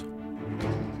Icarus.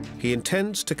 He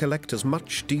intends to collect as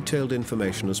much detailed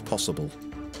information as possible.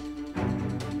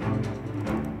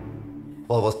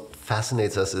 Well, what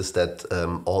fascinates us is that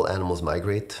all animals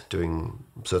migrate during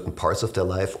certain parts of their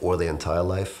life or their entire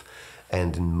life.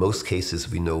 And in most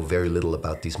cases, we know very little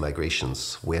about these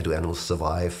migrations. Where do animals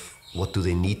survive? What do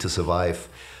they need to survive?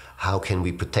 How can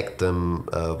we protect them?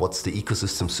 What's the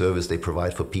ecosystem service they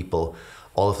provide for people?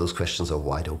 All of those questions are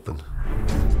wide open.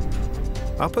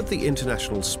 Up at the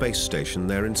International Space Station,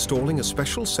 they're installing a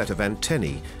special set of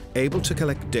antennae able to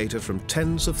collect data from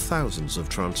tens of thousands of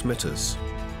transmitters.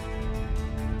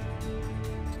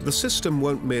 The system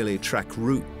won't merely track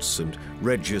routes and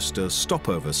register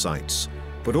stopover sites,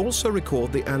 but also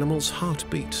record the animal's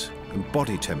heartbeat and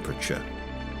body temperature.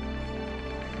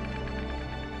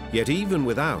 Yet even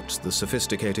without the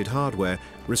sophisticated hardware,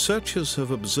 researchers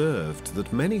have observed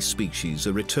that many species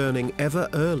are returning ever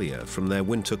earlier from their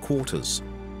winter quarters.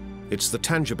 It's the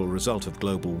tangible result of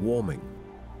global warming.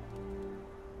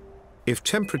 If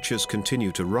temperatures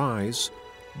continue to rise,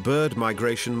 bird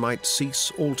migration might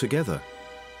cease altogether.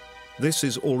 This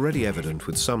is already evident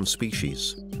with some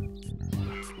species.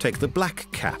 Take the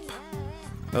black-cap.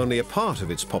 Only a part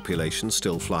of its population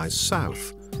still flies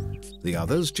south. The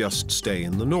others just stay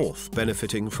in the north,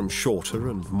 benefiting from shorter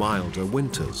and milder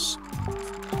winters.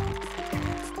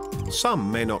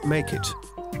 Some may not make it.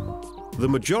 The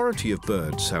majority of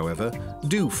birds, however,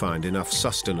 do find enough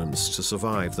sustenance to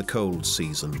survive the cold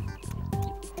season.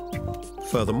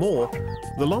 Furthermore,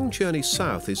 the long journey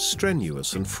south is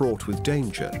strenuous and fraught with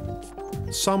danger.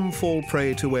 Some fall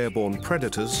prey to airborne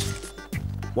predators,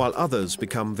 while others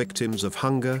become victims of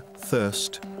hunger,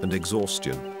 thirst, and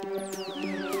exhaustion.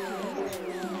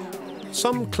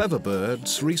 Some clever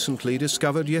birds recently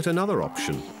discovered yet another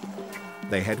option.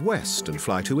 They head west and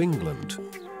fly to England.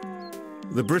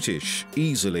 The British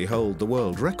easily hold the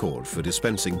world record for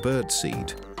dispensing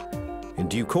birdseed. In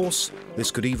due course,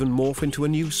 this could even morph into a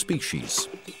new species.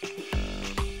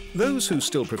 Those who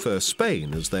still prefer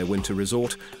Spain as their winter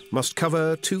resort must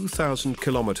cover 2,000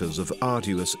 kilometers of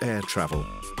arduous air travel.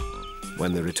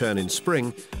 When they return in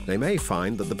spring, they may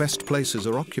find that the best places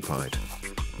are occupied.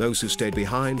 Those who stayed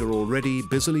behind are already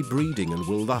busily breeding and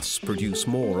will thus produce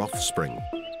more offspring.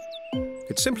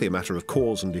 It's simply a matter of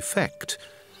cause and effect,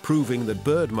 proving that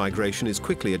bird migration is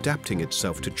quickly adapting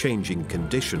itself to changing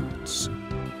conditions.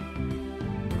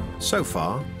 So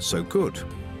far, so good.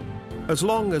 As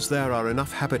long as there are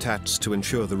enough habitats to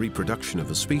ensure the reproduction of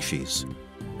a species.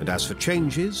 And as for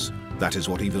changes, that is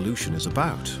what evolution is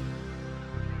about.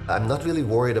 I'm not really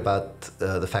worried about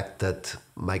the fact that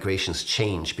migrations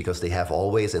change, because they have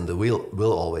always and they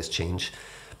will always change.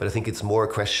 But I think it's more a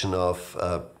question of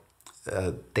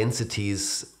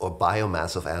densities or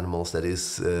biomass of animals that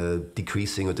is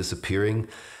decreasing or disappearing.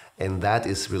 And that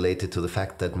is related to the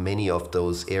fact that many of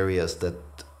those areas that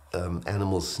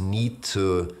animals need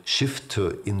to shift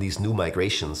to in these new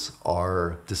migrations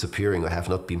are disappearing or have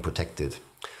not been protected.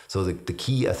 So the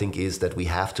key, I think, is that we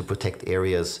have to protect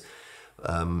areas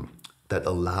that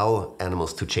allow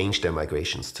animals to change their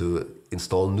migrations, to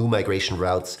install new migration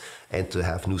routes and to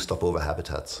have new stopover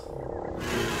habitats.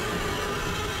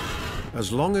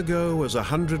 As long ago as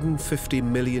 150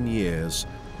 million years,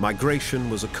 migration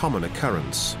was a common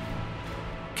occurrence.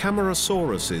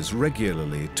 Camerosauruses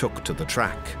regularly took to the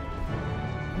track.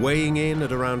 Weighing in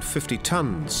at around 50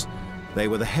 tons, they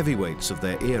were the heavyweights of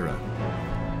their era.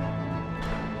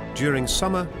 During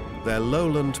summer, their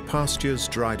lowland pastures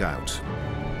dried out.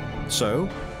 So,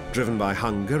 Driven by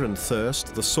hunger and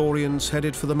thirst, the saurians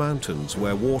headed for the mountains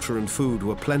where water and food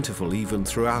were plentiful even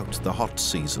throughout the hot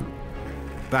season.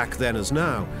 Back then as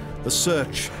now, the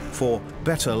search for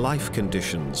better life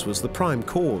conditions was the prime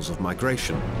cause of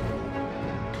migration.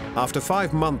 After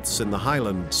 5 months in the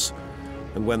highlands,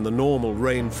 and when the normal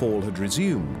rainfall had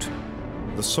resumed,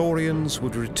 the saurians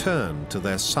would return to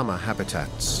their summer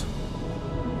habitats.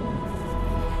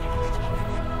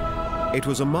 It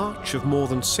was a march of more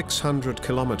than 600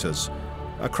 kilometers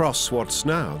across what's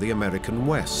now the American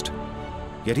West.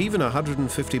 Yet even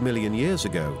 150 million years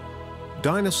ago,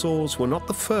 dinosaurs were not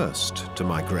the first to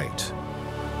migrate.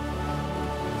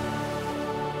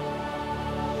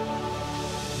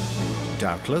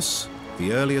 Doubtless,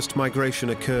 the earliest migration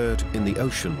occurred in the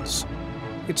oceans.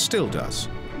 It still does.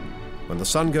 When the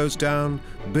sun goes down,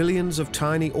 billions of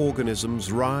tiny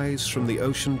organisms rise from the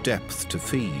ocean depth to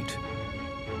feed.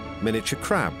 Miniature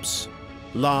crabs,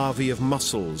 larvae of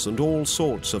mussels, and all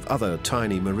sorts of other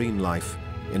tiny marine life.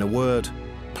 In a word,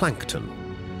 plankton.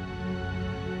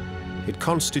 It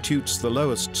constitutes the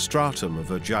lowest stratum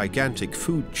of a gigantic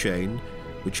food chain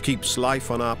which keeps life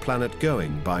on our planet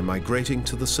going by migrating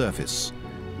to the surface,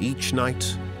 each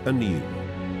night anew.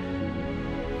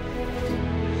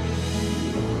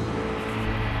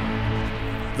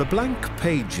 The blank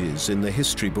pages in the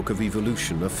history book of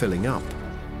evolution are filling up.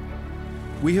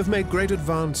 We have made great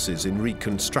advances in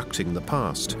reconstructing the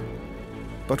past,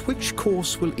 but which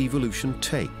course will evolution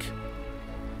take?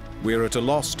 We're at a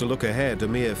loss to look ahead a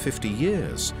mere 50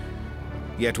 years.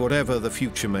 Yet whatever the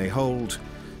future may hold,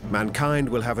 mankind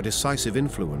will have a decisive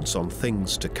influence on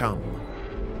things to come.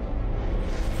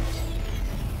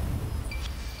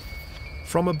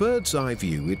 From a bird's eye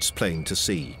view, it's plain to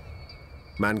see.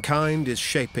 Mankind is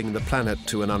shaping the planet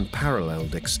to an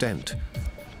unparalleled extent.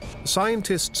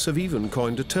 Scientists have even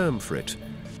coined a term for it,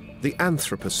 the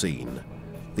Anthropocene,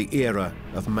 the era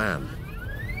of man.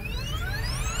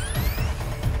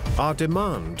 Our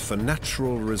demand for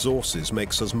natural resources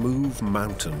makes us move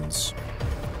mountains.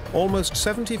 Almost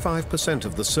 75%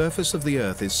 of the surface of the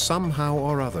Earth is somehow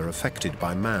or other affected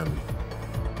by man.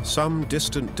 Some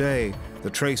distant day, the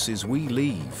traces we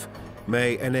leave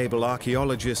may enable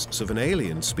archaeologists of an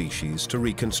alien species to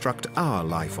reconstruct our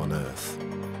life on Earth.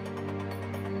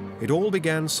 It all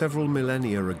began several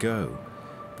millennia ago,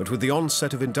 but with the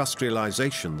onset of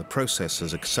industrialization, the process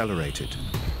has accelerated.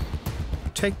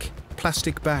 Take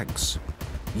plastic bags.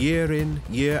 Year in,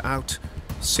 year out,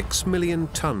 6 million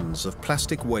tons of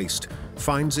plastic waste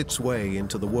finds its way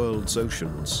into the world's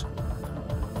oceans.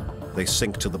 They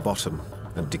sink to the bottom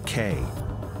and decay.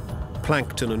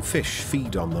 Plankton and fish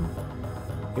feed on them.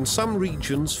 In some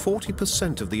regions,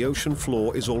 40% of the ocean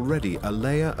floor is already a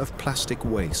layer of plastic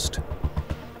waste.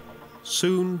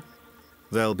 Soon,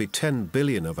 there'll be 10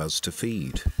 billion of us to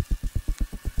feed.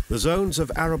 The zones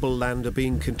of arable land are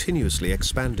being continuously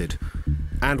expanded,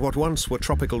 and what once were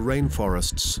tropical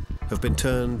rainforests have been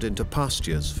turned into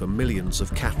pastures for millions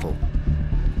of cattle.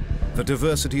 The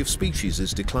diversity of species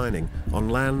is declining on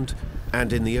land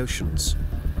and in the oceans.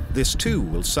 This too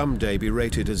will someday be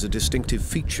rated as a distinctive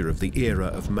feature of the era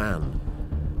of man.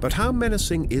 But how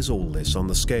menacing is all this on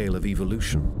the scale of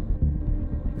evolution?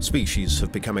 Species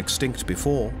have become extinct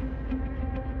before.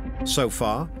 So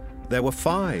far, there were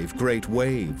 5 great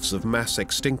waves of mass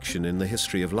extinction in the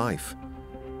history of life.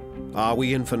 Are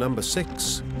we in for number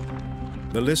 6?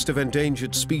 The list of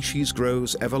endangered species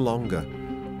grows ever longer.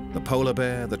 The polar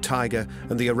bear, the tiger,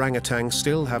 and the orangutan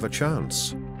still have a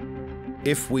chance.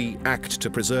 If we act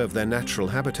to preserve their natural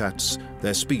habitats,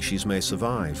 their species may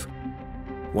survive.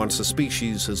 Once a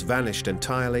species has vanished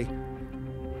entirely,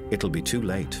 it'll be too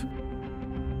late.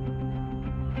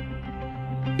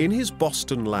 In his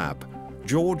Boston lab,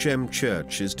 George M.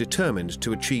 Church is determined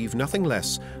to achieve nothing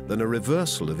less than a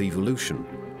reversal of evolution.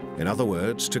 In other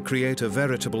words, to create a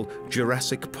veritable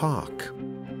Jurassic Park.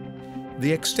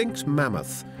 The extinct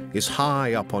mammoth is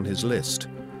high up on his list.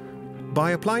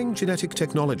 By applying genetic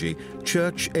technology,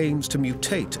 Church aims to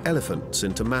mutate elephants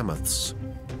into mammoths.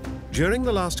 During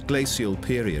the last glacial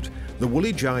period, the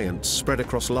woolly giants spread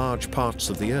across large parts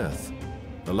of the Earth.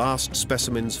 The last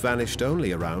specimens vanished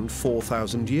only around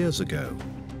 4,000 years ago.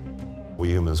 We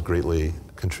humans greatly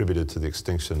contributed to the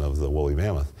extinction of the woolly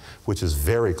mammoth, which is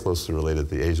very closely related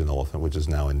to the Asian elephant, which is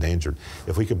now endangered.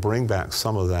 If we could bring back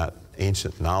some of that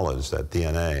ancient knowledge, that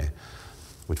DNA,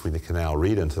 which we can now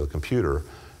read into the computer,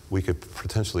 we could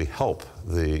potentially help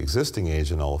the existing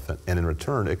Asian elephant, and in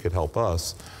return, it could help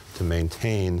us to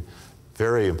maintain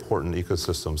very important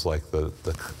ecosystems like the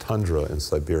tundra in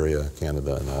Siberia,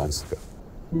 Canada, and Alaska.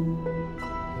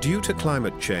 Due to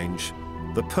climate change,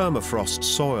 the permafrost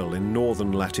soil in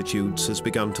northern latitudes has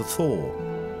begun to thaw.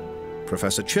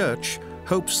 Professor Church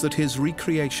hopes that his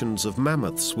recreations of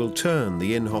mammoths will turn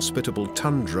the inhospitable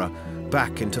tundra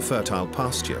back into fertile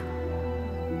pasture.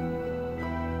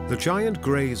 The giant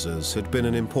grazers had been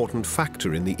an important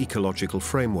factor in the ecological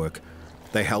framework.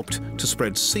 They helped to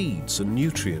spread seeds and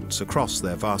nutrients across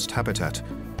their vast habitat.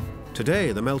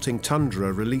 Today, the melting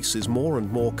tundra releases more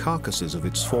and more carcasses of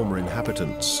its former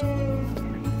inhabitants.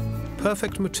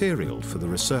 Perfect material for the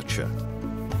researcher.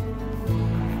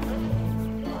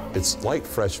 It's like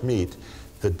fresh meat.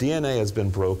 The DNA has been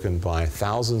broken by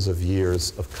thousands of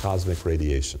years of cosmic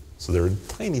radiation. So they're in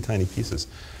tiny, tiny pieces,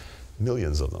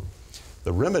 millions of them.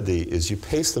 The remedy is you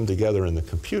paste them together in the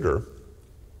computer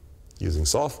using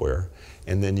software,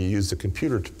 and then you use the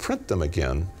computer to print them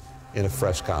again in a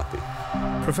fresh copy.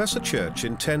 Professor Church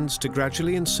intends to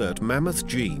gradually insert mammoth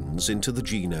genes into the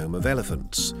genome of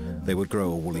elephants. They would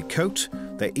grow a woolly coat,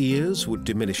 their ears would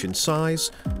diminish in size,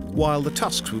 while the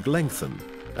tusks would lengthen,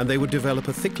 and they would develop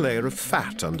a thick layer of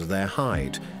fat under their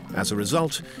hide. As a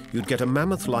result, you'd get a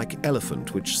mammoth-like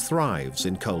elephant which thrives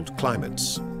in cold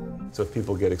climates. So if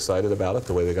people get excited about it,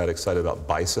 the way they got excited about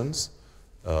bisons,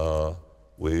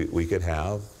 we could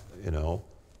have, you know,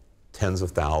 tens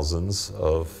of thousands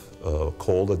of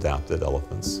cold-adapted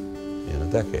elephants in a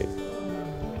decade.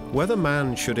 Whether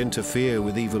man should interfere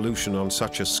with evolution on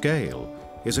such a scale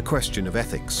is a question of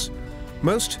ethics.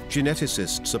 Most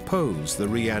geneticists oppose the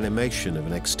reanimation of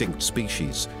an extinct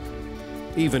species.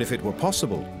 Even if it were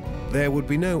possible, there would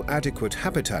be no adequate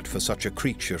habitat for such a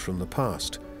creature from the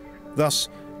past. Thus,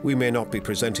 we may not be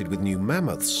presented with new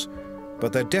mammoths,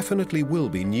 but there definitely will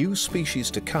be new species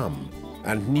to come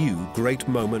and new great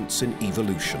moments in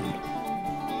evolution.